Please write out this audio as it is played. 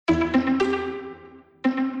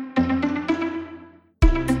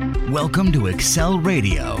Welcome to Excel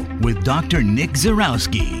Radio with Dr. Nick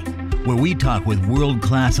Zarowski, where we talk with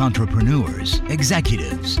world-class entrepreneurs,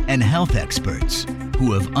 executives, and health experts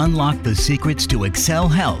who have unlocked the secrets to Excel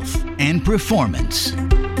health and performance.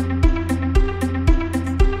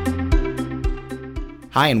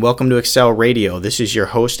 Hi, and welcome to Excel Radio. This is your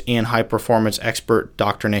host and high-performance expert,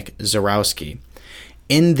 Dr. Nick Zarowski.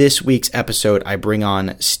 In this week's episode, I bring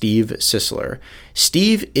on Steve Sisler.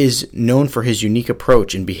 Steve is known for his unique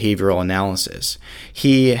approach in behavioral analysis.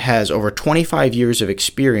 He has over 25 years of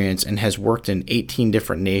experience and has worked in 18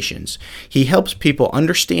 different nations. He helps people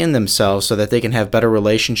understand themselves so that they can have better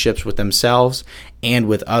relationships with themselves and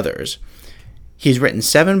with others. He's written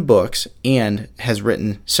 7 books and has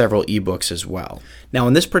written several ebooks as well. Now,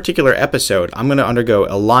 in this particular episode, I'm going to undergo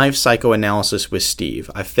a live psychoanalysis with Steve.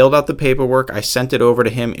 I filled out the paperwork, I sent it over to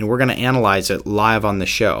him, and we're going to analyze it live on the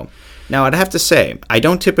show. Now, I'd have to say, I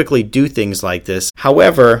don't typically do things like this.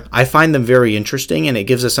 However, I find them very interesting, and it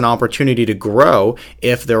gives us an opportunity to grow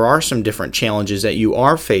if there are some different challenges that you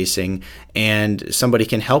are facing, and somebody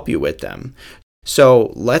can help you with them.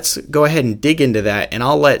 So let's go ahead and dig into that, and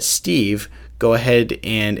I'll let Steve go ahead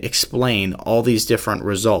and explain all these different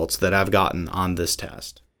results that I've gotten on this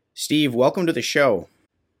test. Steve, welcome to the show.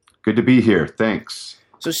 Good to be here. Thanks.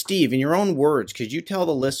 So Steve, in your own words, could you tell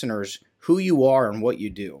the listeners who you are and what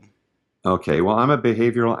you do? Okay, well, I'm a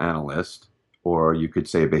behavioral analyst, or you could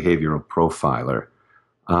say a behavioral profiler.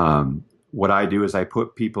 What I do is I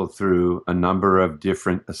put people through a number of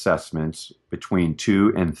different assessments, between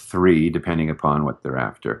 2 and 3, depending upon what they're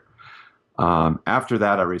after. After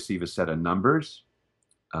that, I receive a set of numbers.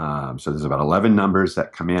 So there's about 11 numbers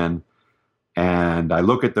that come in, and I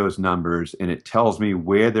look at those numbers, and it tells me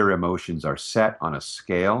where their emotions are set on a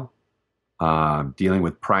scale, dealing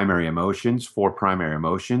with primary emotions, 4 primary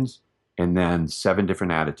emotions, and then 7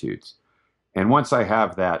 different attitudes. And once I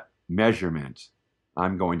have that measurement,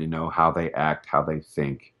 I'm going to know how they act, how they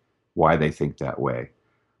think, why they think that way.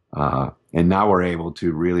 And now we're able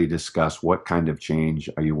to really discuss what kind of change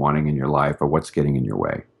are you wanting in your life, or what's getting in your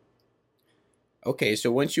way. Okay, so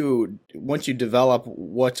once you develop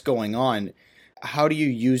what's going on, how do you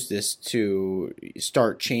use this to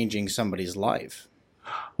start changing somebody's life?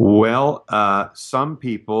 Well, some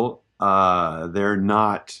people, they're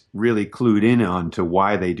not really clued in on to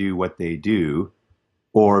why they do what they do,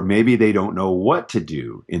 or maybe they don't know what to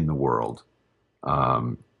do in the world.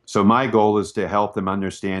 So my goal is to help them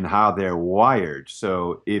understand how they're wired.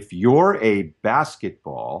 So if you're a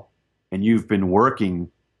basketball and you've been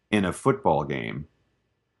working in a football game,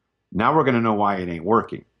 now we're going to know why it ain't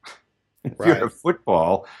working. If Right. You're a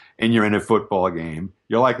football and you're in a football game,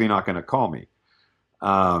 you're likely not going to call me.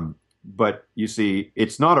 But you see,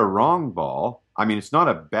 it's not a wrong ball. I mean, it's not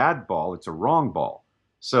a bad ball. It's a wrong ball.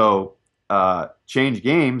 So change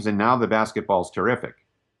games, and now the basketball's terrific.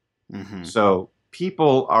 Mm-hmm. So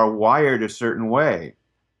people are wired a certain way.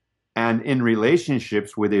 And in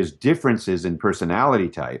relationships where there's differences in personality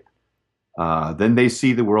type, then they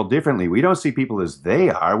see the world differently. We don't see people as they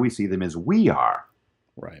are. We see them as we are.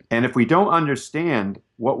 Right. And if we don't understand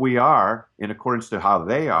what we are in accordance to how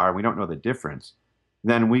they are, we don't know the difference,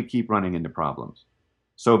 then we keep running into problems.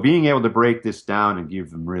 So being able to break this down and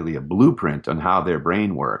give them really a blueprint on how their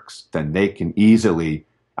brain works, then they can easily,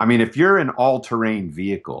 I mean, if you're an all-terrain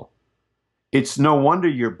vehicle, it's no wonder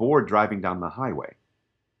you're bored driving down the highway.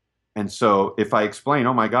 And so if I explain,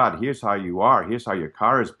 oh my God, here's how you are, here's how your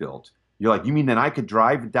car is built, you're like, you mean that I could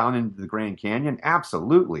drive down into the Grand Canyon?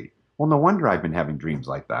 Absolutely. Well, no wonder I've been having dreams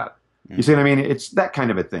like that. Mm-hmm. You see what I mean? It's that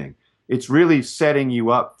kind of a thing. It's really setting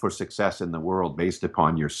you up for success in the world based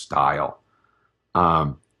upon your style.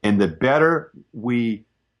 And the better we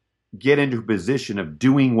get into a position of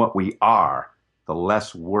doing what we are, the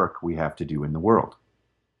less work we have to do in the world.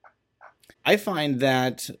 I find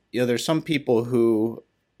that there's some people who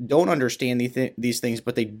don't understand these things,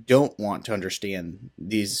 but they don't want to understand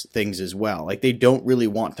these things as well. Like, they don't really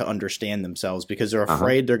want to understand themselves because they're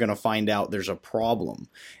afraid they're going to find out there's a problem.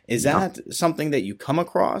 Is that something that you come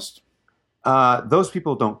across? Those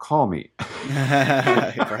people don't call me.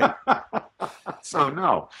 Right. So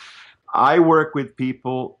no, I work with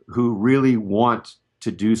people who really want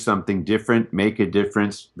to do something different, make a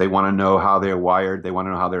difference. They want to know how they're wired. They want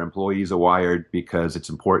to know how their employees are wired because it's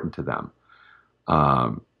important to them.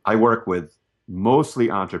 I work with mostly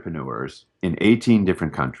entrepreneurs in 18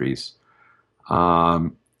 different countries.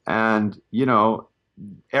 And, you know,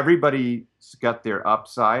 everybody's got their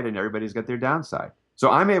upside and everybody's got their downside. So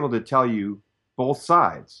I'm able to tell you both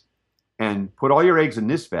sides and put all your eggs in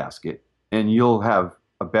this basket and you'll have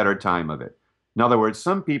a better time of it. In other words,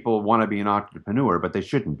 some people want to be an entrepreneur, but they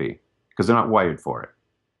shouldn't be because they're not wired for it.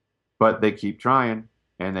 but they keep trying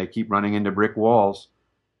and they keep running into brick walls.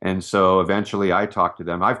 And so eventually I talk to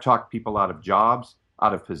them. I've talked people out of jobs,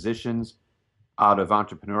 out of positions, out of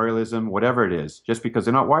entrepreneurialism, whatever it is, just because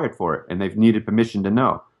they're not wired for it and they've needed permission to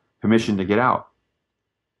know, permission to get out.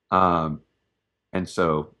 And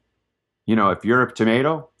so, if you're a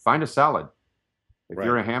tomato, find a salad. If Right.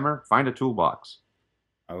 you're a hammer, find a toolbox.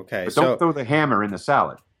 Okay. But don't throw the hammer in the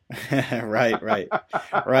salad. Right, right.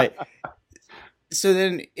 So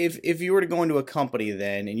then if you were to go into a company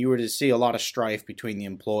then and you were to see a lot of strife between the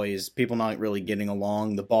employees, people not really getting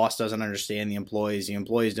along, the boss doesn't understand the employees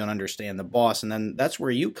don't understand the boss, and then that's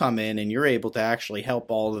where you come in and you're able to actually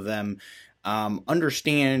help all of them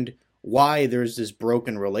understand why there's this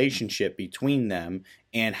broken relationship between them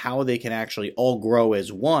and how they can actually all grow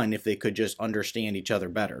as one if they could just understand each other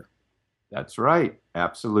better. That's right.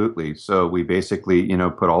 Absolutely. So we basically,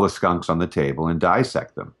 put all the skunks on the table and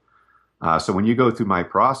dissect them. So when you go through my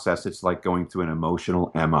process, it's like going through an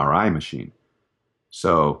emotional MRI machine.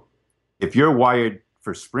 So if you're wired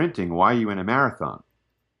for sprinting, why are you in a marathon?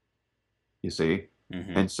 You see?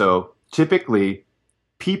 Mm-hmm. And so typically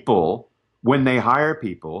people, when they hire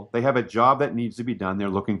people, they have a job that needs to be done. They're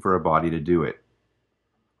looking for a body to do it.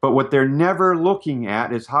 But what they're never looking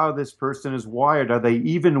at is how this person is wired. Are they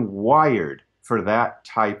even wired for that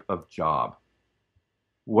type of job?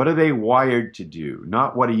 What are they wired to do?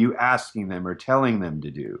 Not what are you asking them or telling them to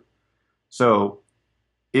do. So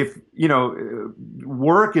if,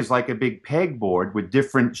 work is like a big pegboard with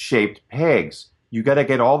different shaped pegs. You got to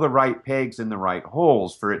get all the right pegs in the right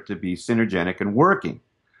holes for it to be synergetic and working.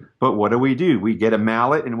 But what do? We get a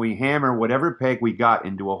mallet and we hammer whatever peg we got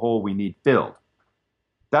into a hole we need filled.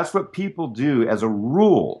 That's what people do as a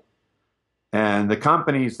rule. And the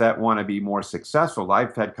companies that want to be more successful,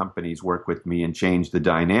 I've had companies work with me and change the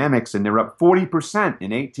dynamics, and they're up 40%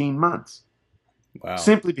 in 18 months. Wow.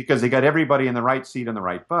 Simply because they got everybody in the right seat on the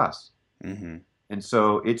right bus. Mm-hmm. And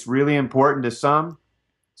so it's really important to some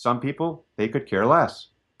people, they could care less.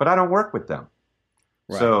 But I don't work with them.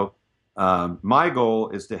 Right. So my goal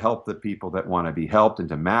is to help the people that want to be helped and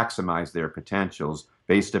to maximize their potentials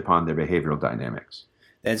based upon their behavioral dynamics.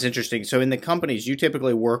 That's interesting. So in the companies, you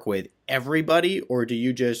typically work with everybody, or do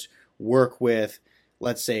you just work with,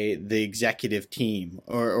 let's say, the executive team?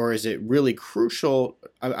 Or is it really crucial?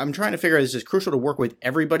 I'm trying to figure out, is it crucial to work with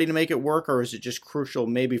everybody to make it work, or is it just crucial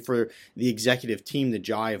maybe for the executive team to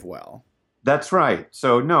jive well? That's right.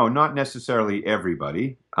 So no, not necessarily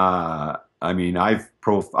everybody. I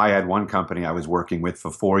had one company I was working with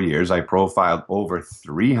for 4 years. I profiled over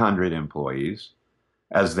 300 employees.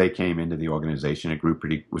 As they came into the organization, it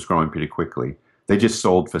was growing pretty quickly. They just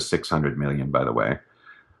sold for $600 million, by the way.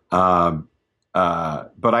 But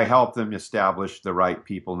I helped them establish the right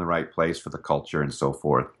people in the right place for the culture and so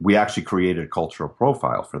forth. We actually created a cultural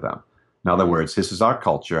profile for them. In other words, this is our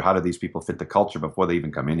culture. How do these people fit the culture before they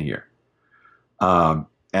even come in here? I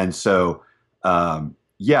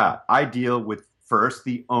deal with first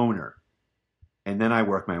the owner, and then I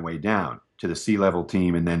work my way down to the C-level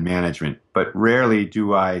team and then management. But rarely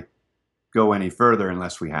do I go any further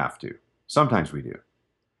unless we have to. Sometimes we do.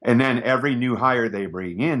 And then every new hire they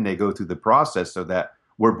bring in, they go through the process so that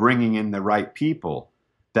we're bringing in the right people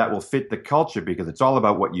that will fit the culture, because it's all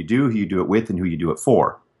about what you do, who you do it with, and who you do it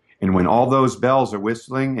for. And when all those bells are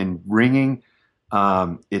whistling and ringing,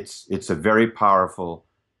 it's a very powerful,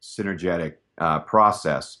 synergetic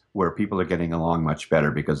process where people are getting along much better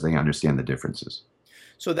because they understand the differences.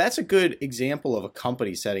 So that's a good example of a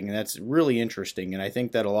company setting, and that's really interesting. And I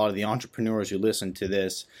think that a lot of the entrepreneurs who listen to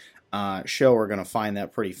this show are going to find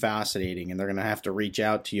that pretty fascinating, and they're going to have to reach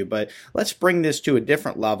out to you. But let's bring this to a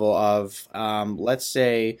different level of, let's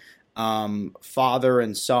say, father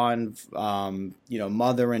and son,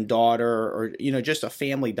 mother and daughter, or, just a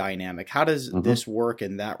family dynamic. How does this work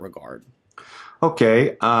in that regard?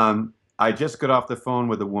 Okay. I just got off the phone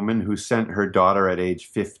with a woman who sent her daughter at age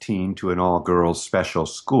 15 to an all-girls special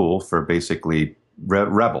school for basically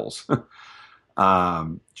rebels.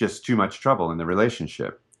 Just too much trouble in the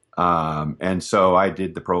relationship. And so I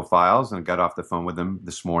did the profiles and got off the phone with them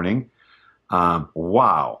this morning.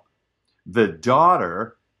 Wow. The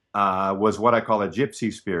daughter was what I call a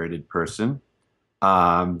gypsy-spirited person.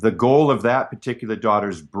 The goal of that particular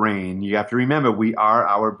daughter's brain, you have to remember, we are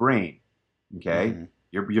our brain. Okay? Mm-hmm.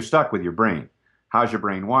 You're stuck with your brain. How's your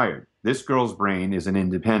brain wired? This girl's brain is an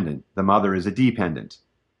independent. The mother is a dependent.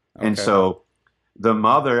 Okay. And so the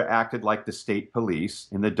mother acted like the state police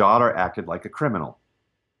and the daughter acted like a criminal.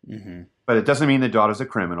 Mm-hmm. But it doesn't mean the daughter's a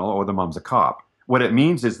criminal or the mom's a cop. What it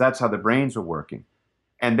means is that's how the brains were working.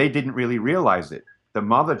 And they didn't really realize it. The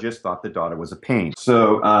mother just thought the daughter was a pain.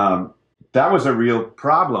 So that was a real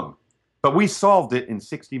problem. But we solved it in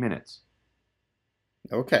 60 minutes.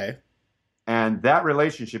 Okay. And that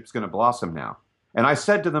relationship is going to blossom now. And I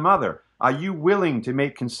said to the mother, are you willing to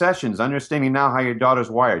make concessions, understanding now how your daughter's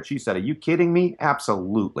wired? She said, are you kidding me?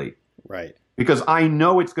 Absolutely. Right. Because I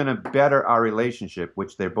know it's going to better our relationship,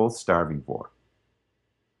 which they're both starving for.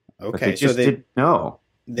 Okay. But they just didn't know.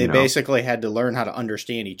 They basically had to learn how to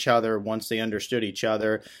understand each other. Once they understood each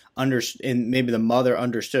other, and maybe the mother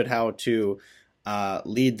understood how to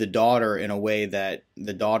lead the daughter in a way that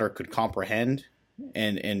the daughter could comprehend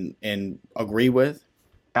and agree with.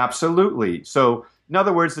 Absolutely. So, in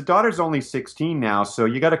other words, the daughter's only 16 now, so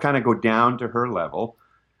you got to kind of go down to her level.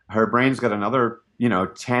 Her brain's got another,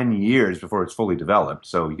 10 years before it's fully developed,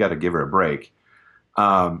 so you got to give her a break.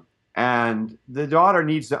 And the daughter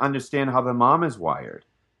needs to understand how the mom is wired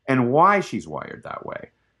and why she's wired that way.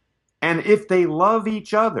 And if they love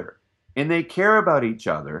each other and they care about each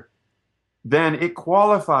other, then it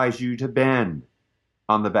qualifies you to bend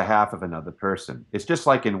on the behalf of another person. It's just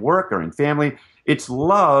like in work or in family. It's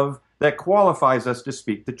love that qualifies us to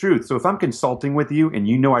speak the truth. So if I'm consulting with you and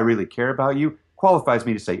you know I really care about you, qualifies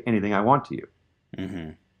me to say anything I want to you. Mm-hmm.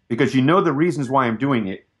 Because you know the reasons why I'm doing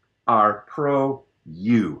it are pro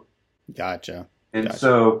you. Gotcha. And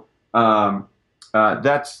so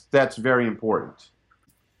that's very important.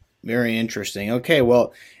 Very interesting. Okay,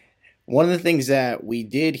 well, one of the things that we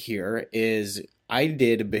did here is I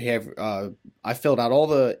filled out all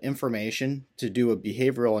the information to do a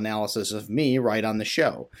behavioral analysis of me right on the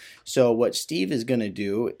show. So what Steve is going to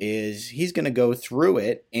do is he's going to go through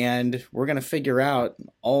it, and we're going to figure out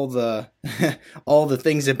all the all the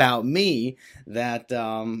things about me that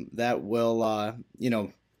that will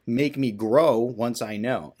make me grow once I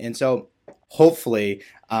know. And so hopefully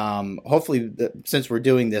since we're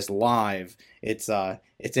doing this live, it's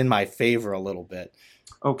in my favor a little bit.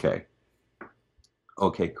 Okay,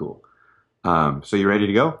 cool. So you ready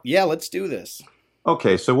to go? Yeah, let's do this.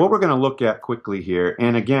 Okay, so what we're going to look at quickly here,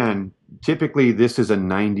 and again, typically this is a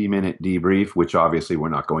 90-minute debrief, which obviously we're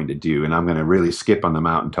not going to do, and I'm going to really skip on the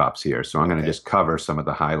mountaintops here, so I'm going to just cover some of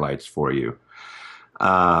the highlights for you.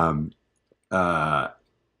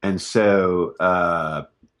 And so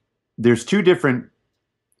there's two different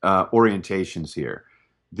orientations here.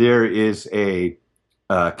 There is a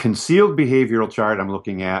concealed behavioral chart I'm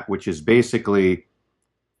looking at, which is basically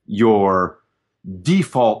your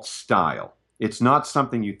default style. It's not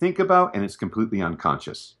something you think about, and it's completely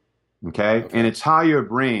unconscious. Okay? And it's how your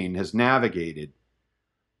brain has navigated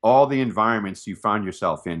all the environments you found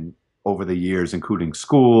yourself in over the years, including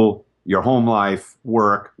school, your home life,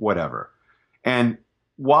 work, whatever. And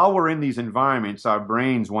while we're in these environments, our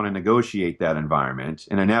brains want to negotiate that environment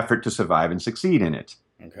in an effort to survive and succeed in it.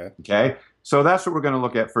 Okay? So that's what we're going to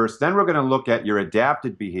look at first. Then we're going to look at your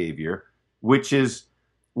adapted behavior, which is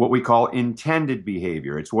what we call intended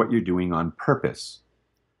behavior. It's what you're doing on purpose.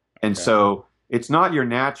 And so it's not your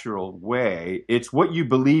natural way. It's what you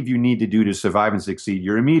believe you need to do to survive and succeed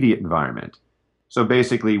your immediate environment. So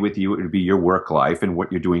basically with you, it would be your work life and what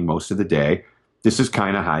you're doing most of the day. This is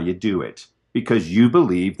kind of how you do it because you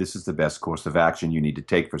believe this is the best course of action you need to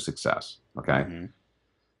take for success. Okay. Mm-hmm.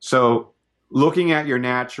 So looking at your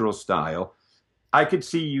natural style, I could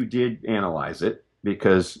see you did analyze it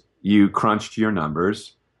because you crunched your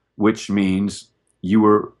numbers, which means you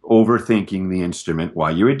were overthinking the instrument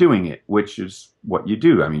while you were doing it, which is what you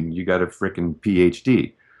do. I mean, you got a freaking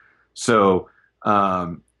PhD. So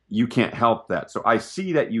you can't help that. So I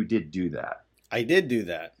see that you did do that. I did do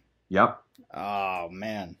that. Yep. Oh,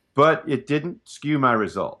 man. But it didn't skew my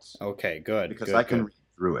results. Okay, good. Because I can read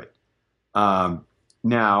through it.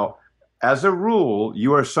 Now, as a rule,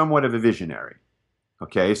 you are somewhat of a visionary.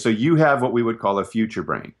 Okay, so you have what we would call a future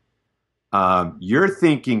brain. You're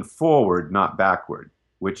thinking forward, not backward,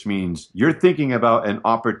 which means you're thinking about an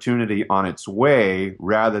opportunity on its way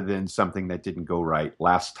rather than something that didn't go right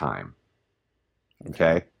last time.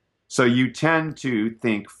 Okay, so you tend to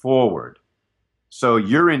think forward. So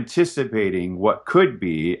you're anticipating what could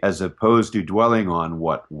be as opposed to dwelling on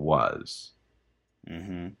what was.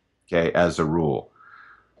 Mm-hmm. Okay, as a rule.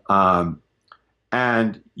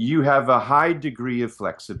 And you have a high degree of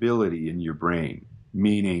flexibility in your brain,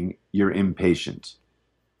 meaning you're impatient.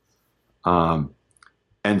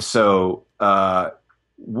 And so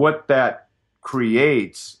what that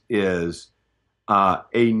creates is a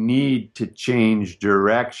need to change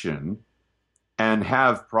direction and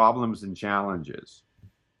have problems and challenges.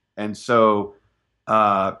 And so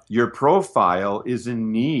your profile is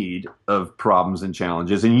in need of problems and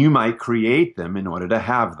challenges, and you might create them in order to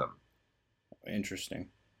have them. Interesting.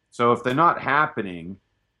 So if they're not happening,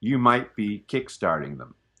 you might be kickstarting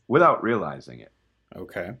them without realizing it.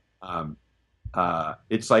 Okay. Um,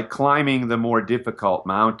 it's like climbing the more difficult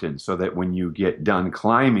mountain so that when you get done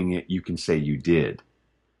climbing it, you can say you did.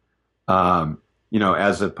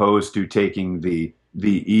 As opposed to taking the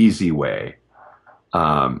easy way,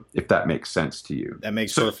 if that makes sense to you. That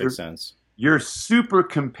makes perfect sense. You're super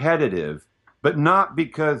competitive, but not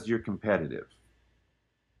because you're competitive.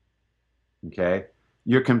 Okay?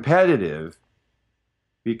 You're competitive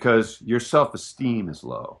because your self-esteem is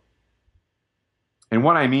low. And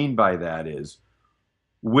what I mean by that is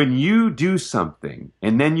when you do something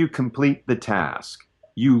and then you complete the task,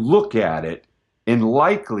 you look at it and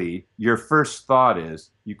likely your first thought is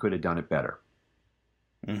you could have done it better.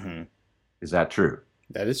 Mm-hmm. Is that true?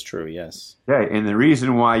 That is true, yes. Okay, and the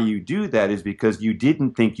reason why you do that is because you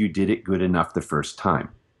didn't think you did it good enough the first time.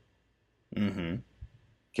 Mm-hmm.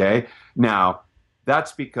 Okay, now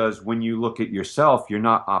that's because when you look at yourself, you're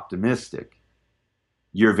not optimistic.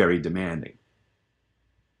 You're very demanding.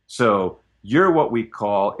 So you're what we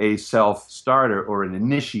call a self-starter or an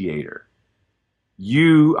initiator.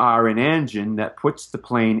 You are an engine that puts the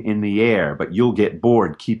plane in the air, but you'll get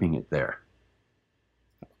bored keeping it there.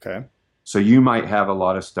 Okay. So you might have a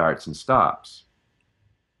lot of starts and stops.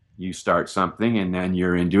 You start something and then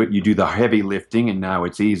you're into it. You do the heavy lifting and now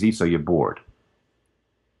it's easy, so you're bored.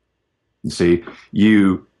 You see,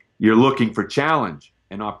 you're looking for challenge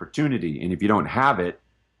and opportunity, and if you don't have it,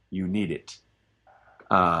 you need it.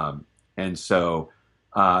 And so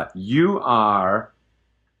you are,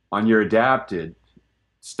 on your adapted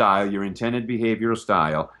style, your intended behavioral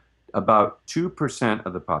style, about 2%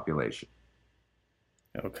 of the population.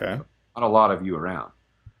 Okay. Not a lot of you around.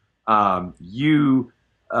 You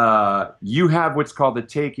have what's called the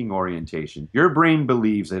taking orientation. Your brain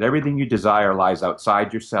believes that everything you desire lies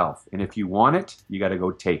outside yourself, and if you want it, you got to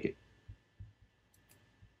go take it.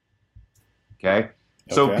 Okay?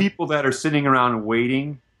 So people that are sitting around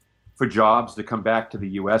waiting for jobs to come back to the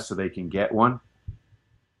U.S. so they can get one,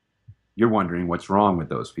 you're wondering what's wrong with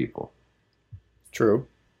those people. True.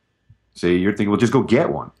 See, you're thinking, well, just go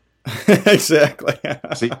get one. Exactly.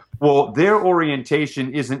 See, well, their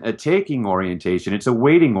orientation isn't a taking orientation, it's a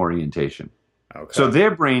waiting orientation. Okay. So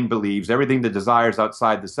their brain believes everything that desires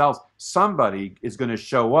outside the cells, somebody is going to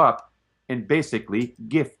show up and basically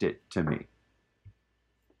gift it to me.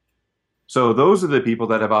 So those are the people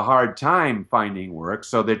that have a hard time finding work.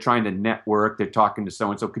 So they're trying to network. They're talking to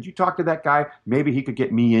so-and-so. Could you talk to that guy? Maybe he could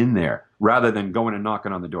get me in there, rather than going and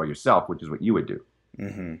knocking on the door yourself, which is what you would do.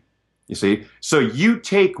 Mm-hmm. You see? So you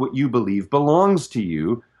take what you believe belongs to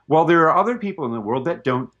you, while there are other people in the world that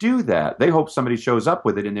don't do that. They hope somebody shows up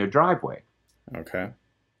with it in their driveway. Okay.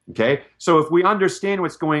 Okay? So if we understand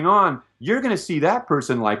what's going on, you're going to see that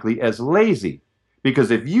person likely as lazy.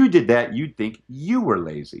 Because if you did that, you'd think you were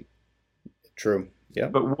lazy. True. Yeah.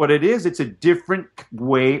 But what it is, it's a different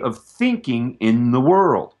way of thinking in the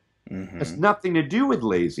world. Mm-hmm. It's nothing to do with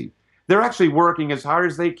lazy. They're actually working as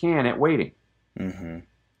hard as they can at waiting. Mm-hmm.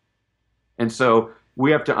 And so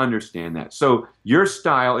we have to understand that. So your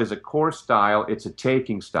style is a core style. It's a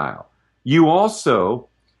taking style. You also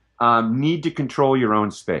need to control your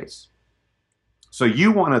own space. So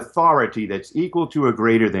you want authority that's equal to or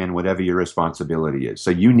greater than whatever your responsibility is.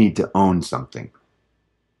 So you need to own something.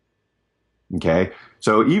 Okay?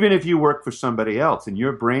 So even if you work for somebody else, in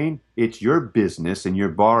your brain, it's your business and you're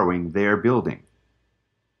borrowing their building.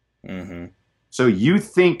 Mm-hmm. So you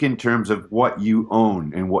think in terms of what you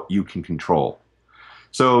own and what you can control.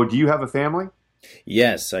 So do you have a family?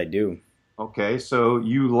 Yes, I do. Okay, so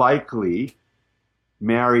you likely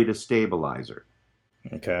married a stabilizer.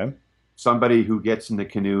 Okay. Somebody who gets in the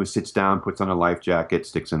canoe, sits down, puts on a life jacket,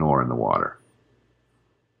 sticks an oar in the water.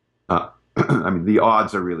 I mean, the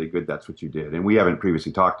odds are really good that's what you did. And we haven't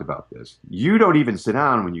previously talked about this. You don't even sit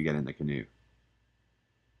down when you get in the canoe.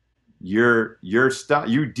 You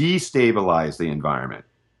destabilize the environment.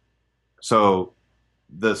 So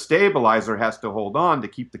the stabilizer has to hold on to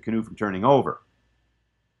keep the canoe from turning over.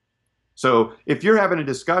 So if you're having a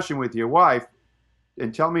discussion with your wife,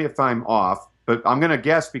 and tell me if I'm off, but I'm going to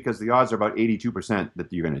guess because the odds are about 82%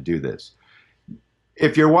 that you're going to do this.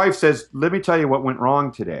 If your wife says, let me tell you what went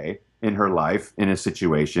wrong today in her life, in a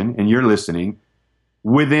situation, and you're listening,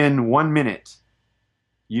 within 1 minute,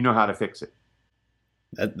 you know how to fix it.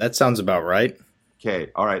 That sounds about right.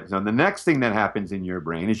 Okay, all right. So the next thing that happens in your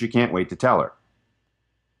brain is you can't wait to tell her.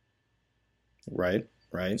 Right.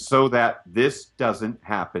 So that this doesn't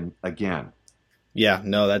happen again. Yeah,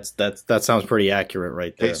 no, that sounds pretty accurate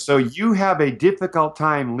right there. Okay, so you have a difficult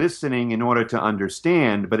time listening in order to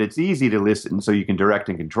understand, but it's easy to listen so you can direct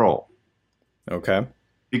and control. Okay.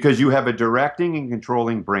 Because you have a directing and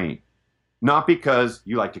controlling brain. Not because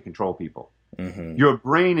you like to control people. Mm-hmm. Your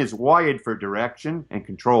brain is wired for direction and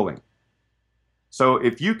controlling. So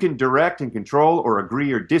if you can direct and control or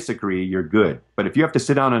agree or disagree, you're good. But if you have to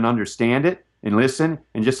sit down and understand it and listen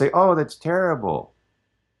and just say, oh, that's terrible,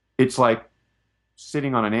 it's like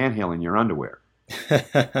sitting on an anthill in your underwear.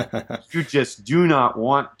 You just do not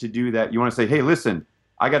want to do that. You want to say, hey, listen,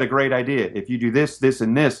 I got a great idea. If you do this, this,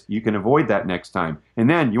 and this, you can avoid that next time. And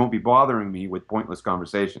then you won't be bothering me with pointless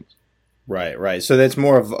conversations. Right, right. So that's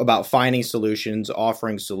more about finding solutions,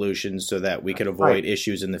 offering solutions so that we could avoid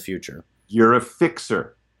issues in the future. You're a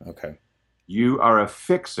fixer. Okay. You are a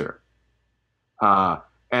fixer.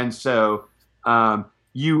 And so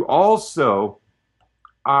you also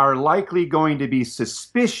are likely going to be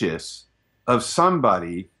suspicious of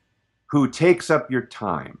somebody who takes up your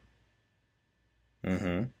time. Mm-hmm.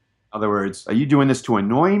 In other words, are you doing this to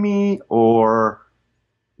annoy me? Or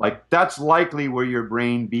like that's likely where your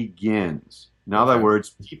brain begins. In other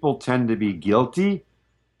words, people tend to be guilty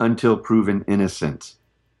until proven innocent.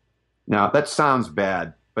 Now, that sounds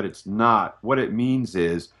bad, but it's not. What it means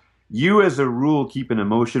is you, as a rule, keep an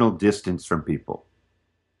emotional distance from people.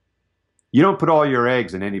 You don't put all your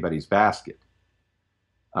eggs in anybody's basket.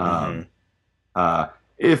 If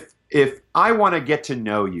I want to get to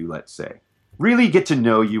know you, let's say, really get to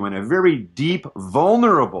know you in a very deep,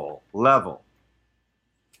 vulnerable level,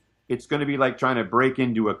 it's going to be like trying to break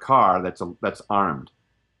into a car that's armed.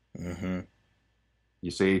 Mm-hmm. You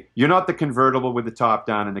see, you're not the convertible with the top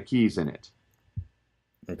down and the keys in it.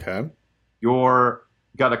 Okay. You're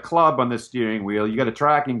got a club on the steering wheel. You got a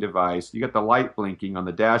tracking device. You got the light blinking on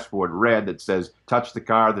the dashboard red that says, touch the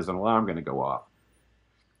car, there's an alarm going to go off.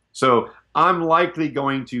 So I'm likely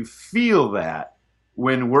going to feel that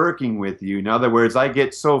when working with you. In other words, I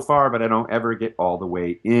get so far, but I don't ever get all the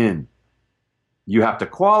way in. You have to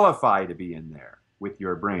qualify to be in there with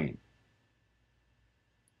your brain.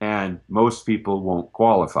 And most people won't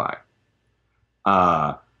qualify.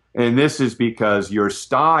 And this is because your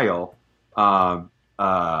style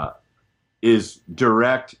is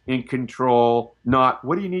direct, in control, not,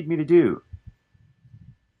 what do you need me to do?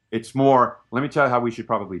 It's more, let me tell you how we should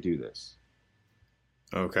probably do this.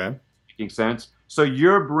 Okay. Making sense? So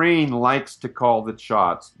your brain likes to call the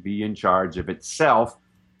shots, be in charge of itself,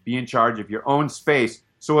 be in charge of your own space.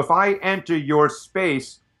 So if I enter your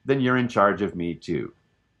space, then you're in charge of me too.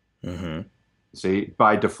 Mm-hmm. See,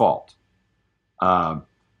 by default.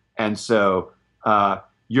 And so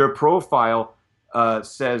your profile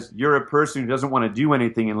says you're a person who doesn't want to do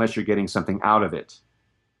anything unless you're getting something out of it.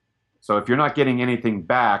 So if you're not getting anything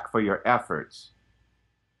back for your efforts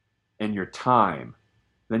and your time,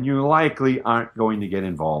 then you likely aren't going to get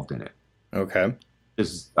involved in it. Okay.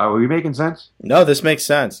 Are we making sense? No, this makes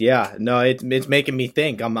sense. Yeah. No, it's making me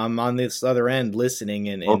think. I'm on this other end listening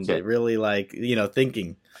and Okay. really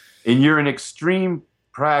thinking. And you're an extreme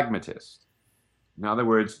pragmatist. In other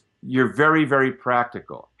words, you're very, very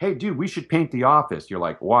practical. Hey, dude, we should paint the office. You're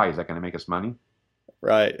like, why? Is that going to make us money?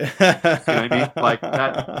 Right. You know what I mean? Like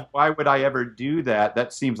that. Why would I ever do that?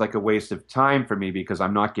 That seems like a waste of time for me because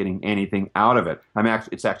I'm not getting anything out of it.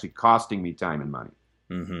 It's actually costing me time and money.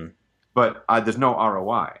 Mm-hmm. But there's no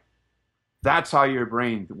ROI. That's how your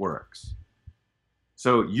brain works.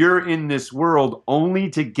 So you're in this world only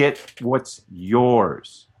to get what's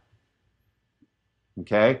yours.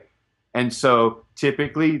 Okay? And so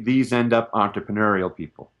typically these end up entrepreneurial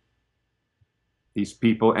people. These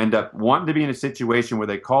people end up wanting to be in a situation where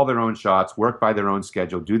they call their own shots, work by their own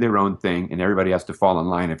schedule, do their own thing, and everybody has to fall in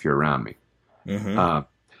line if you're around me. Mm-hmm.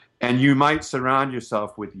 And you might surround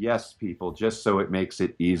yourself with yes people just so it makes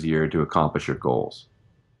it easier to accomplish your goals.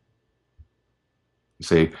 You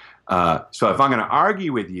see? So if I'm going to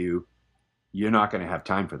argue with you, you're not going to have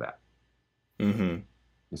time for that. Mm-hmm.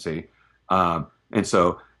 You see?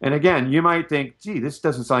 And again, you might think, gee, this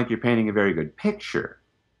doesn't sound like you're painting a very good picture.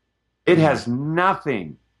 It has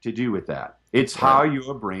nothing to do with that. It's how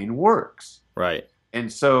your brain works. Right.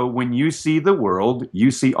 And so when you see the world, you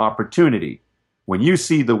see opportunity. When you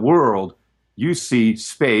see the world, you see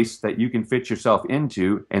space that you can fit yourself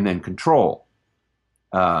into and then control.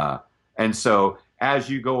 And so as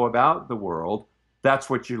you go about the world, that's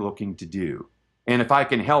what you're looking to do. And if I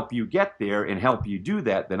can help you get there and help you do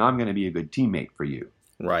that, then I'm going to be a good teammate for you.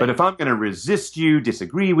 Right. But if I'm going to resist you,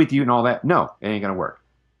 disagree with you and all that, no, it ain't going to work.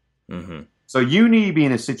 Mm-hmm. So you need to be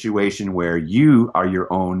in a situation where you are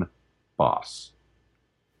your own boss.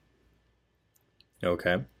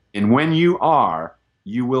 Okay. And when you are,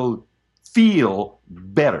 you will feel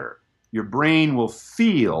better. Your brain will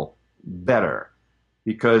feel better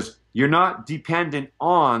because you're not dependent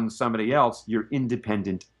on somebody else. You're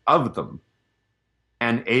independent of them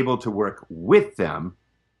and able to work with them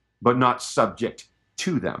but not subject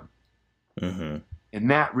to them. Mm-hmm. And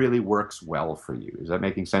that really works well for you. Is that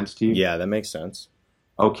making sense to you? Yeah, that makes sense.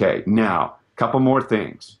 Okay, now, a couple more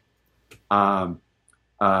things.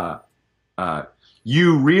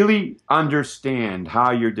 You really understand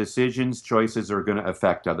how your decisions, choices are going to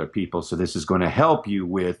affect other people. So this is going to help you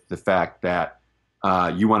with the fact that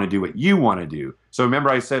you want to do what you want to do. So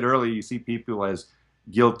remember I said earlier, you see people as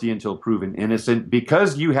guilty until proven innocent.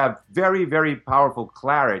 Because you have very, very powerful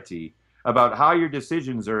clarity about how your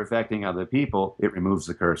decisions are affecting other people, it removes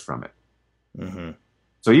the curse from it. Mm-hmm.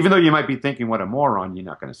 So even though you might be thinking, what a moron, you're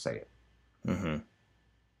not going to say it. Mm-hmm.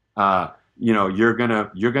 You're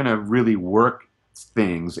gonna really work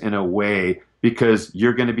things in a way because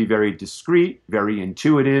you're going to be very discreet, very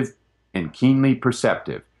intuitive, and keenly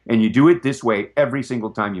perceptive. And you do it this way every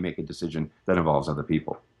single time you make a decision that involves other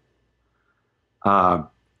people.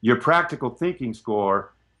 Your practical thinking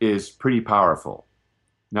score is pretty powerful.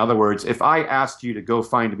 In other words, if I asked you to go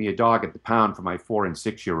find me a dog at the pound for my 4 and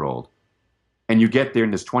 6-year-old, and you get there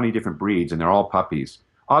and there's 20 different breeds and they're all puppies,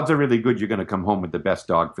 odds are really good you're going to come home with the best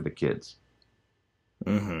dog for the kids.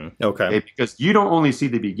 Mm-hmm. Okay. Because you don't only see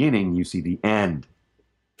the beginning, you see the end.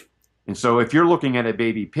 And so if you're looking at a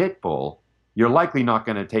baby pit bull, you're likely not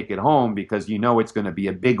going to take it home because you know it's going to be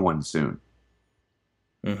a big one soon.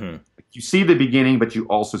 Mm-hmm. You see the beginning, but you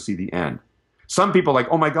also see the end. Some people are like,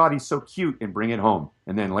 oh my God, he's so cute, and bring it home.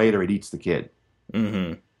 And then later it eats the kid.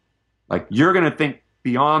 Mm-hmm. Like, you're going to think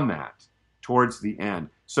beyond that towards the end.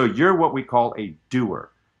 So you're what we call a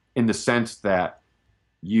doer, in the sense that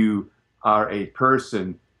you are a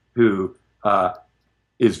person who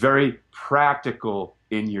is very practical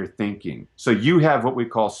in your thinking. So you have what we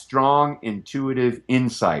call strong intuitive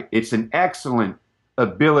insight. It's an excellent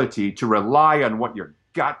ability to rely on what your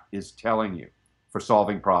gut is telling you for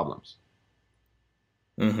solving problems.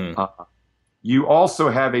 Mm-hmm. You also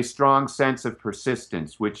have a strong sense of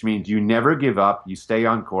persistence, which means you never give up. You stay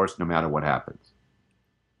on course no matter what happens.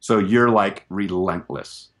 So you're like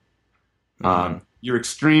relentless. Mm-hmm. You're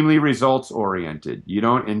extremely results oriented. You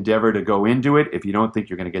don't endeavor to go into it if you don't think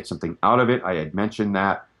you're going to get something out of it. I had mentioned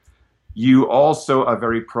that. You also are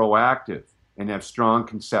very proactive and have strong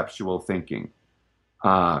conceptual thinking.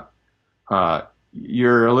 You're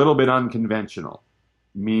a little bit unconventional,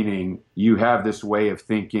 meaning you have this way of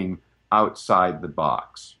thinking outside the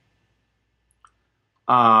box.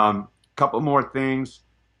 Couple more things.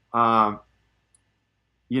 When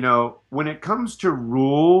it comes to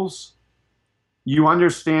rules, you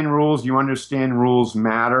understand rules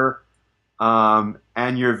matter,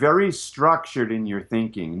 and you're very structured in your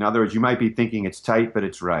thinking. In other words, you might be thinking it's tight, but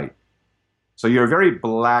it's right. So you're a very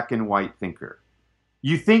black and white thinker.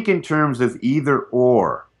 You think in terms of either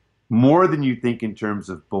or more than you think in terms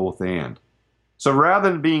of both and. So rather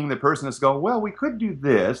than being the person that's going, well, we could do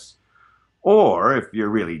this, or if you're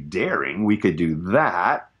really daring, we could do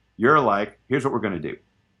that, you're like, here's what we're going to do.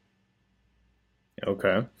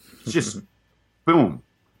 Okay. It's just boom.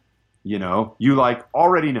 You like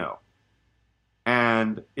already know.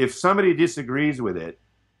 And if somebody disagrees with it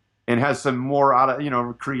and has some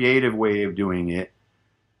more creative way of doing it,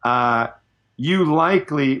 you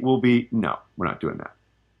likely will be, no, we're not doing that.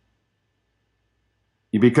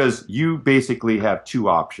 Because you basically have two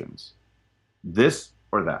options, this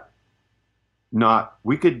or that. Not,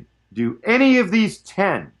 we could do any of these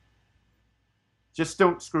 10. Just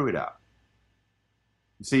don't screw it up.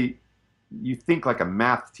 See, you think like a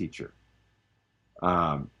math teacher.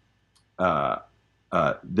 There's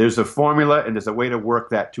a formula and there's a way to work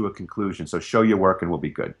that to a conclusion. So show your work and we'll be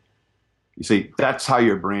good. You see, that's how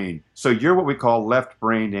your brain. So you're what we call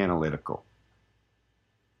left-brained analytical.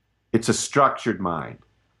 It's a structured mind.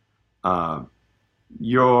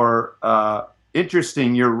 You're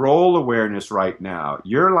interesting, your role awareness right now,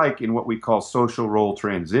 you're like in what we call social role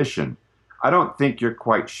transition. I don't think you're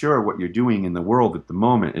quite sure what you're doing in the world at the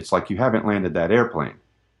moment. It's like you haven't landed that airplane.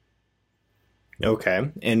 Okay,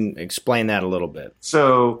 and explain that a little bit.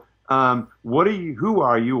 So, who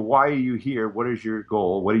are you? Why are you here? What is your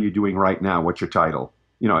goal? What are you doing right now? What's your title?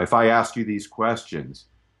 If I ask you these questions,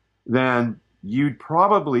 then you'd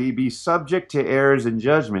probably be subject to errors in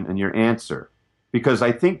judgment in your answer, because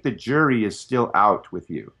I think the jury is still out with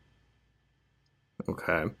you.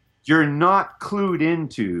 Okay. You're not clued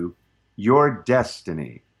into your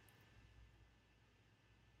destiny.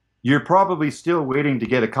 You're probably still waiting to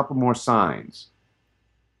get a couple more signs.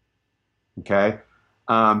 Okay?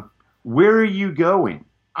 Where are you going?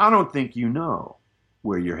 I don't think you know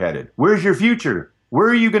where you're headed. Where's your future? Where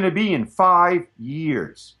are you going to be in 5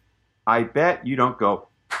 years? I bet you don't go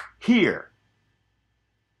here.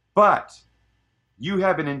 But you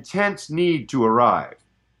have an intense need to arrive.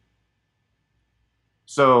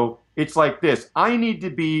 So it's like this. I need to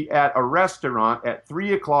be at a restaurant at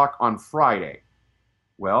 3 o'clock on Friday.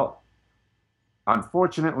 Well,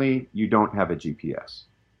 unfortunately, you don't have a GPS.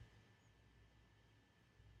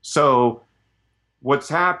 So what's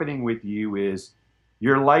happening with you is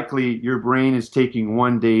your brain is taking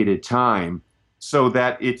one day at a time so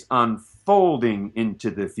that it's unfolding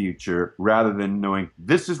into the future rather than knowing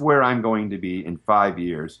this is where I'm going to be in 5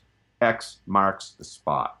 years. X marks the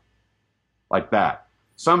spot. Like that.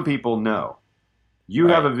 Some people know. You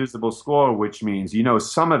have a visible score, which means you know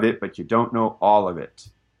some of it, but you don't know all of it.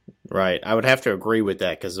 Right. I would have to agree with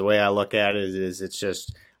that because the way I look at it is it's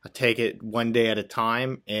just I take it one day at a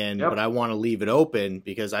time, but I want to leave it open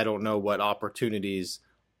because I don't know what opportunities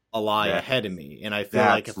lie ahead of me. And I feel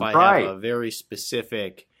like if I have a very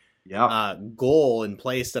specific goal in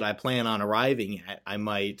place that I plan on arriving at, I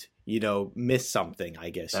might, miss something,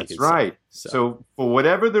 I guess. That's right. So for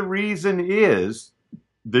whatever the reason is,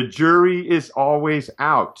 the jury is always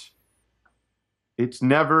out. It's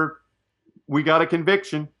never, we got a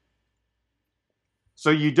conviction.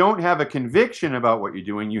 So you don't have a conviction about what you're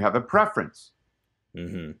doing. You have a preference.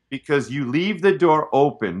 Mm-hmm. Because you leave the door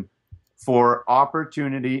open for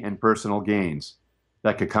opportunity and personal gains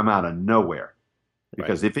that could come out of nowhere.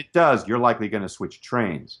 Because if it does, you're likely going to switch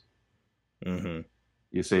trains. Mm-hmm.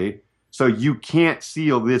 You see? So you can't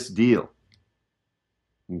seal this deal.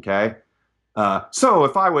 Okay? So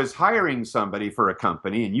if I was hiring somebody for a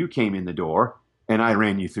company and you came in the door and I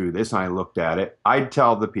ran you through this and I looked at it, I'd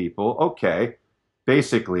tell the people, okay,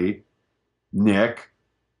 basically, Nick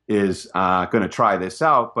is going to try this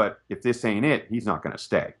out, but if this ain't it, he's not going to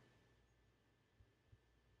stay.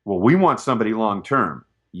 Well, we want somebody long term.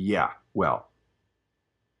 Yeah, well,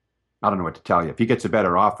 I don't know what to tell you. If he gets a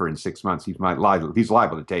better offer in 6 months, he's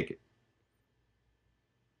liable to take it.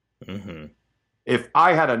 Mm-hmm. If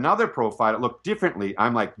I had another profile that looked differently,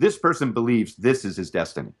 I'm like, this person believes this is his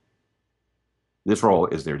destiny. This role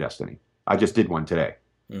is their destiny. I just did one today.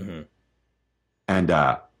 Mm-hmm. And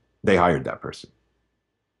they hired that person.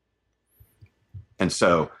 And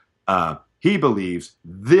so he believes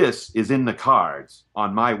this is in the cards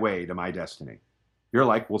on my way to my destiny. You're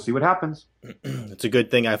like, we'll see what happens. It's a good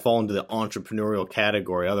thing I fall into the entrepreneurial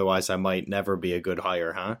category. Otherwise, I might never be a good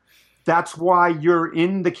hire, huh? That's why you're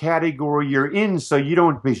in the category you're in, so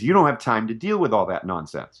because you don't have time to deal with all that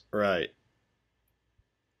nonsense. Right.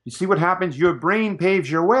 You see what happens? Your brain paves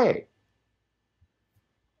your way.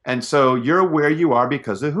 And so you're where you are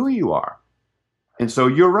because of who you are. And so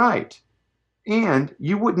you're right. And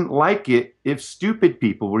you wouldn't like it if stupid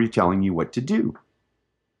people were telling you what to do.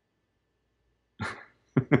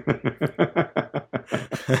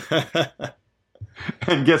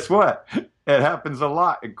 And guess what? It happens a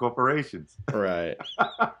lot in corporations. Right.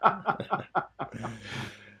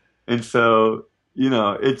 And so,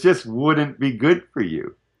 it just wouldn't be good for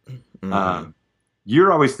you. Mm.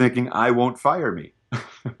 You're always thinking, I won't fire me.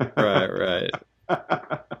 Right.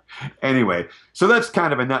 Anyway, so that's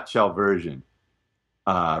kind of a nutshell version.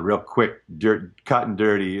 Real quick, cut and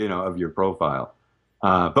dirty, of your profile.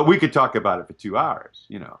 But we could talk about it for 2 hours,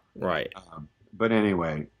 Right. But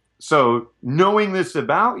anyway, so knowing this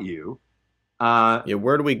about you.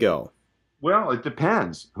 Where do we go? Well, it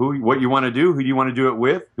depends. What you want to do, who do you want to do it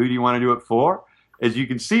with, who do you want to do it for? As you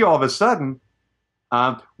can see, all of a sudden,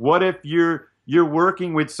 what if you're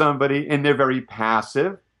working with somebody and they're very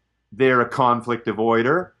passive, they're a conflict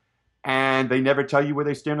avoider, and they never tell you where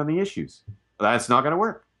they stand on the issues? That's not going to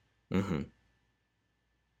work. Mm-hmm.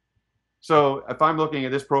 So if I'm looking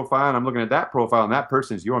at this profile and I'm looking at that profile and that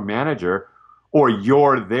person is your manager or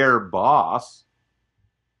you're their boss,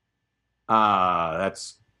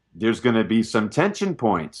 there's going to be some tension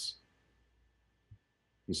points.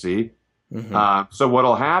 You see? Mm-hmm. So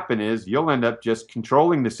what'll happen is you'll end up just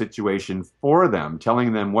controlling the situation for them,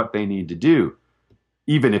 telling them what they need to do,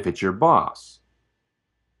 even if it's your boss.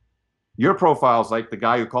 Your profile's like the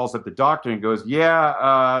guy who calls up the doctor and goes,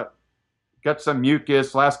 got some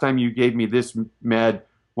mucus. Last time you gave me this med.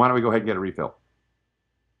 Why don't we go ahead and get a refill?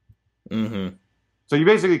 Mm-hmm. So you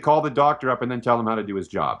basically call the doctor up and then tell him how to do his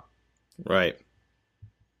job. Right.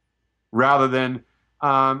 Rather than,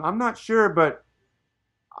 I'm not sure, but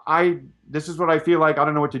this is what I feel like. I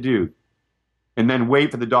don't know what to do. And then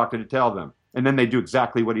wait for the doctor to tell them. And then they do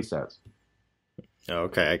exactly what he says.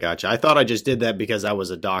 Okay, I gotcha. I thought I just did that because I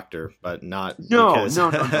was a doctor, but not No.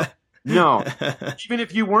 No. No. Even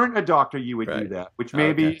if you weren't a doctor, you would do that, which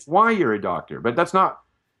may be why you're a doctor. But that's not,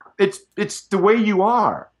 it's the way you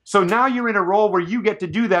are. So now you're in a role where you get to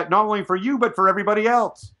do that not only for you, but for everybody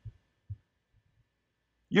else.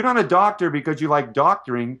 You're not a doctor because you like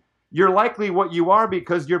doctoring. You're likely what you are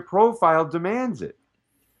because your profile demands it.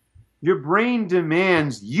 Your brain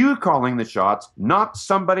demands you calling the shots, not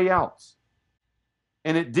somebody else.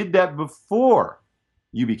 And it did that before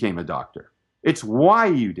you became a doctor. It's why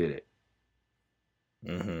you did it.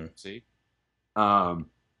 Mm-hmm. See? I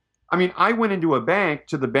mean, I went into a bank,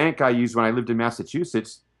 to the bank I used when I lived in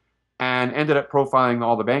Massachusetts, and ended up profiling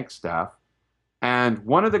all the bank staff. And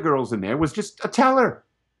one of the girls in there was just a teller.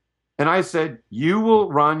 And I said, you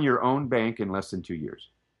will run your own bank in less than 2 years.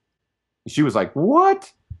 She was like,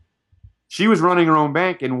 what? She was running her own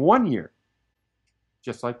bank in 1 year.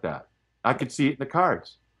 Just like that. I could see it in the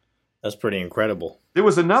cards. That's pretty incredible. There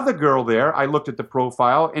was another girl there. I looked at the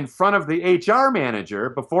profile in front of the HR manager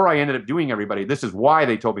before I ended up doing everybody. This is why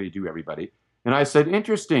they told me to do everybody. And I said,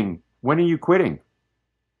 interesting. When are you quitting?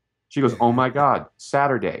 She goes, oh my God,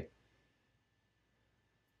 Saturday.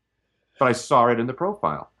 But I saw it in the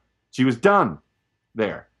profile. She was done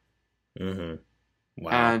there. Mm-hmm.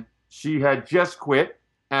 Wow. And she had just quit,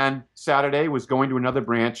 and Saturday was going to another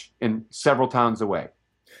branch in several towns away.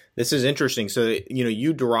 This is interesting. So,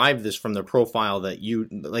 you derived this from the profile that you,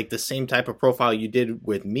 like the same type of profile you did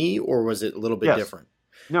with me, or was it a little bit different?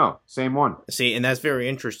 No, same one. See, and that's very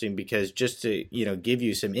interesting because just to, give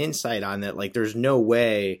you some insight on that, like there's no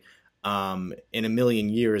way in a million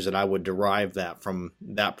years that I would derive that from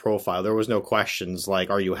that profile. There was no questions like,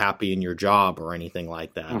 are you happy in your job or anything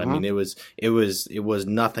like that? Mm-hmm. I mean, it was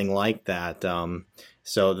nothing like that.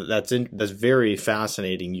 So that's very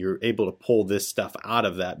fascinating. You're able to pull this stuff out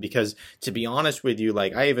of that because, to be honest with you,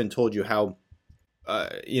 like I even told you how,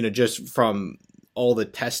 just from all the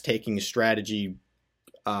test taking strategy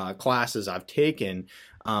classes I've taken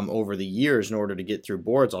over the years in order to get through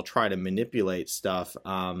boards, I'll try to manipulate stuff.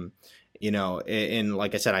 And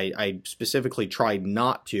like I said, I specifically tried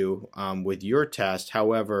not to with your test.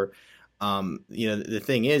 However, the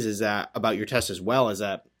thing is that about your test as well is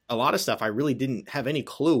that a lot of stuff I really didn't have any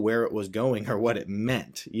clue where it was going or what it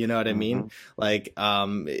meant. You know what I mean? Like,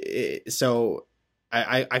 so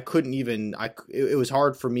I couldn't even, it was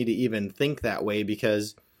hard for me to even think that way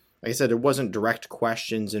because, like I said, there wasn't direct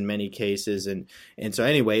questions in many cases. And so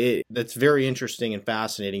anyway, that's very interesting and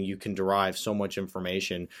fascinating. You can derive so much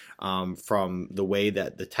information from the way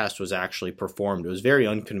that the test was actually performed. It was very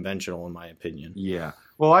unconventional in my opinion. Yeah.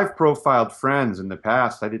 Well, I've profiled friends in the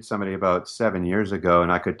past. I did somebody about 7 years ago,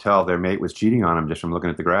 and I could tell their mate was cheating on them just from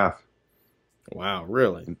looking at the graph. Wow,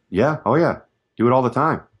 really? Yeah. Oh, yeah. Do it all the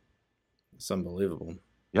time. It's unbelievable.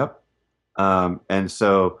 Yep. And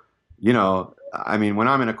so, I mean, when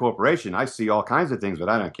I'm in a corporation, I see all kinds of things, but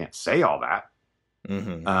I can't say all that.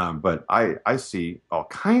 Mm-hmm. But I see all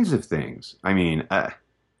kinds of things. I mean,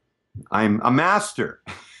 I'm a master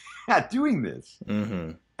at doing this.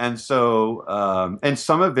 Mm-hmm. And so, and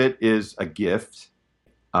some of it is a gift,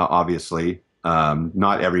 obviously.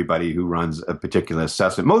 Not everybody who runs a particular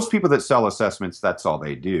assessment. Most people that sell assessments, that's all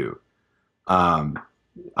they do.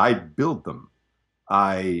 I build them.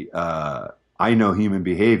 I know human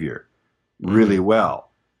behavior really well.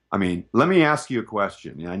 I mean, let me ask you a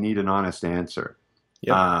question. I need an honest answer.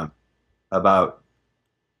 Yep. About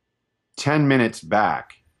 10 minutes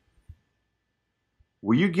back,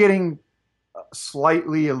 were you getting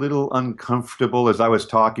slightly a little uncomfortable as I was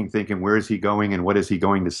talking, thinking, where is he going and what is he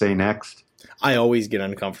going to say next? I always get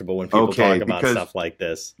uncomfortable when people talk about stuff like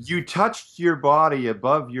this. You touched your body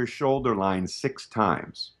above your shoulder line 6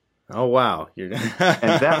 times. Oh, wow. And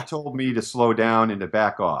that told me to slow down and to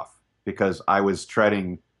back off because I was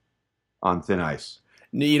treading on thin ice.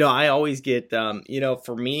 I always get,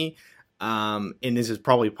 for me, and this is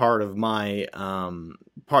probably part of my,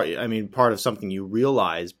 part of something you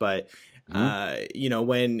realize, but,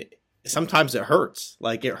 when sometimes it hurts,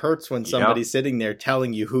 like it hurts when somebody's sitting there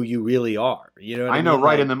telling you who you really are. You know what I mean? I know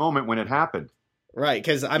right in the moment when it happened. Right.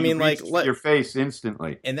 Because I mean, like, your face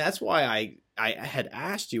instantly. And that's why I had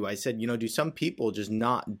asked you, I said, do some people just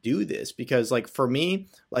not do this? Because like for me,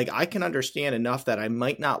 like I can understand enough that I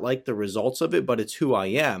might not like the results of it, but it's who I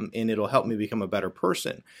am and it'll help me become a better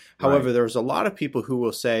person. However, there's a lot of people who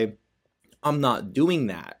will say, I'm not doing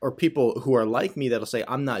that. Or people who are like me that'll say,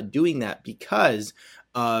 I'm not doing that because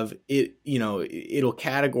of it, it'll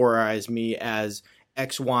categorize me as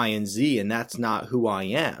X, Y, and Z, and that's not who I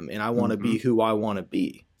am. And I want to be who I want to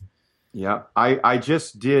be. Yeah. I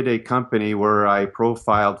just did a company where I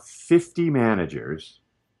profiled 50 managers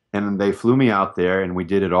and they flew me out there and we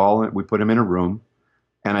did it all. We put them in a room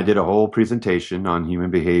and I did a whole presentation on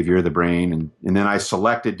human behavior, the brain. And then I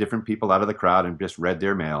selected different people out of the crowd and just read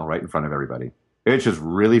their mail right in front of everybody. It's just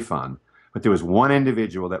really fun. But there was one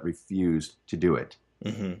individual that refused to do it.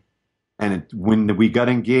 Mm-hmm. And when we got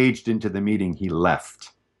engaged into the meeting, he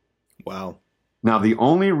left. Wow. Now, the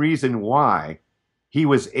only reason why he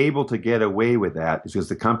was able to get away with that because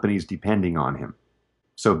the company's depending on him.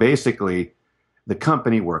 So basically, the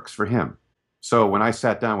company works for him. So when I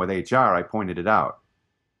sat down with HR, I pointed it out.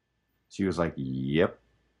 She was like, yep.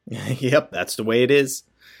 Yep, that's the way it is.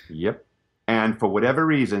 Yep. And for whatever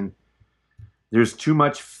reason, there's too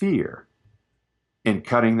much fear in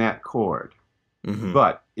cutting that cord. Mm-hmm.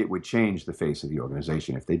 But it would change the face of the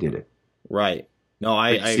organization if they did it. Right. No,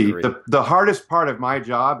 I agree. The hardest part of my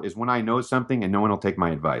job is when I know something and no one will take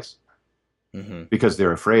my advice. Mm-hmm. Because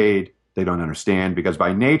they're afraid, they don't understand. Because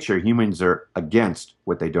by nature, humans are against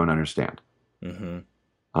what they don't understand.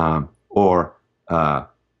 Mm-hmm. Or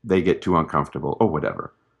they get too uncomfortable or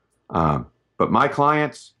whatever. But my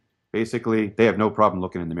clients, basically, they have no problem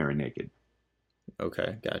looking in the mirror naked.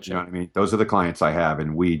 Okay, gotcha. You know what I mean? Those are the clients I have,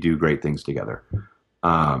 and we do great things together.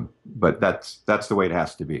 But that's the way it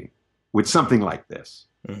has to be with something like this.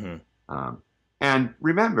 Mm-hmm. And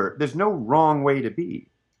remember, there's no wrong way to be.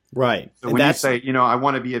 Right. So when you say, I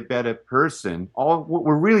want to be a better person, all what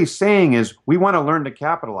we're really saying is we want to learn to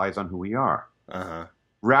capitalize on who we are. Uh-huh.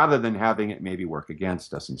 Rather than having it maybe work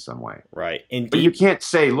against us in some way. Right. But you can't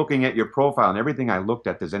say, looking at your profile and everything I looked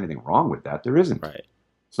at, there's anything wrong with that. There isn't. Right.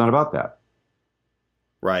 It's not about that.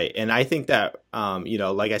 Right. And I think that,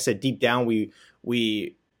 like I said, deep down,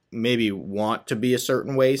 we maybe want to be a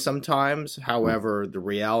certain way sometimes. However, the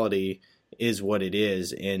reality is what it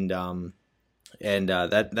is. And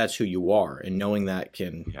that's who you are. And knowing that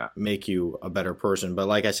can make you a better person. But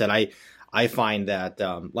like I said, I find that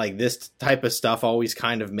like this type of stuff always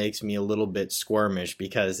kind of makes me a little bit squirmish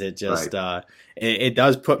because it just it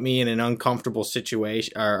does put me in an uncomfortable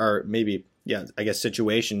situation or maybe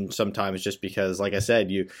situation sometimes, just because, like I said,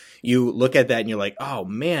 you look at that and you're like, oh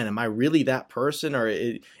man, am I really that person? Or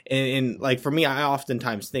and like for me, I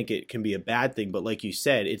oftentimes think it can be a bad thing, but like you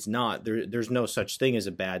said, it's not. There's no such thing as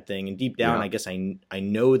a bad thing, and deep down, I guess I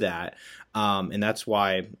know that, and that's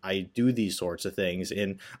why I do these sorts of things,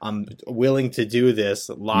 and I'm willing to do this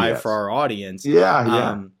live for our audience.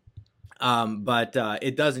 But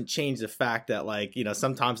it doesn't change the fact that, like,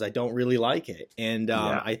 sometimes I don't really like it. And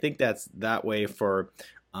I think that's that way for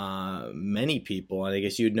many people. And I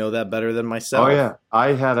guess you'd know that better than myself. Oh, yeah.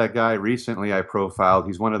 I had a guy recently I profiled.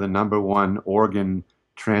 He's one of the #1 organ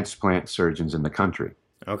transplant surgeons in the country.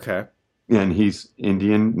 Okay. And he's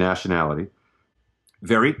Indian nationality.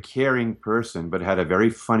 Very caring person, but had a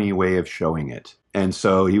very funny way of showing it. And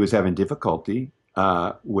so he was having difficulty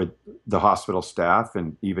with the hospital staff,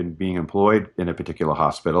 and even being employed in a particular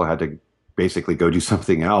hospital, had to basically go do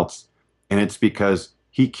something else. And it's because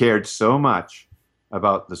he cared so much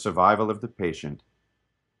about the survival of the patient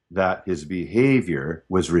that his behavior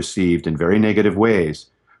was received in very negative ways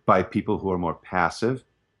by people who are more passive.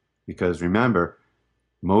 Because remember,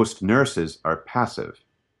 most nurses are passive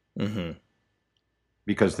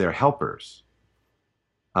because they're helpers.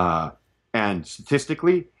 And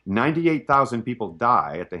statistically, 98,000 people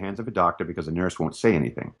die at the hands of a doctor because a nurse won't say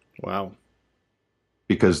anything. Wow.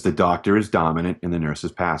 Because the doctor is dominant and the nurse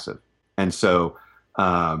is passive. And so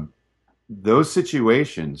those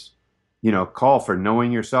situations, call for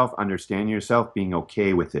knowing yourself, understanding yourself, being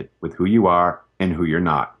okay with it, with who you are and who you're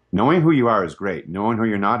not. Knowing who you are is great. Knowing who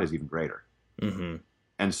you're not is even greater. Mm-hmm.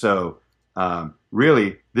 And so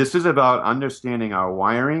really, this is about understanding our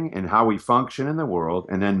wiring and how we function in the world,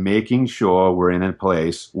 and then making sure we're in a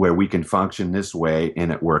place where we can function this way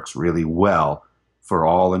and it works really well for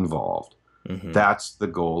all involved. Mm-hmm. That's the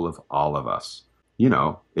goal of all of us.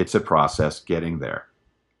 It's a process getting there.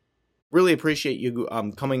 Really appreciate you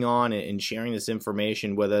coming on and sharing this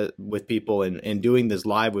information with people and doing this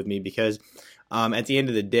live with me, because at the end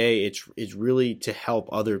of the day, it's really to help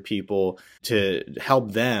other people, to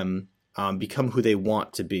help them become who they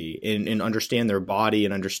want to be, and understand their body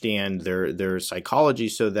and understand their psychology,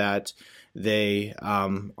 so that they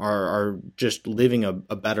are just living a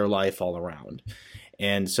better life all around.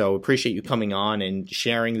 And so appreciate you coming on and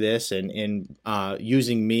sharing this and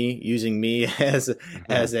using me as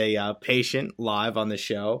a patient live on the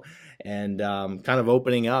show, and kind of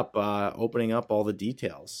opening up all the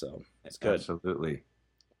details. So that's good. Absolutely.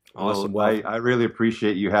 Awesome. Well, I really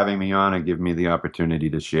appreciate you having me on and giving me the opportunity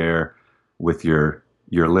to share with your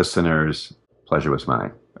listeners. Pleasure was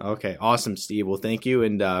mine. Okay. Awesome, Steve. Well, thank you.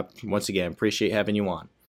 And once again, appreciate having you on.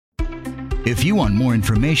 If you want more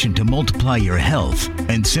information to multiply your health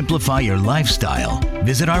and simplify your lifestyle,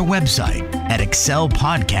 visit our website at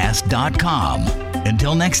excelpodcast.com.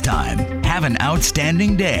 Until next time, have an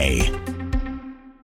outstanding day.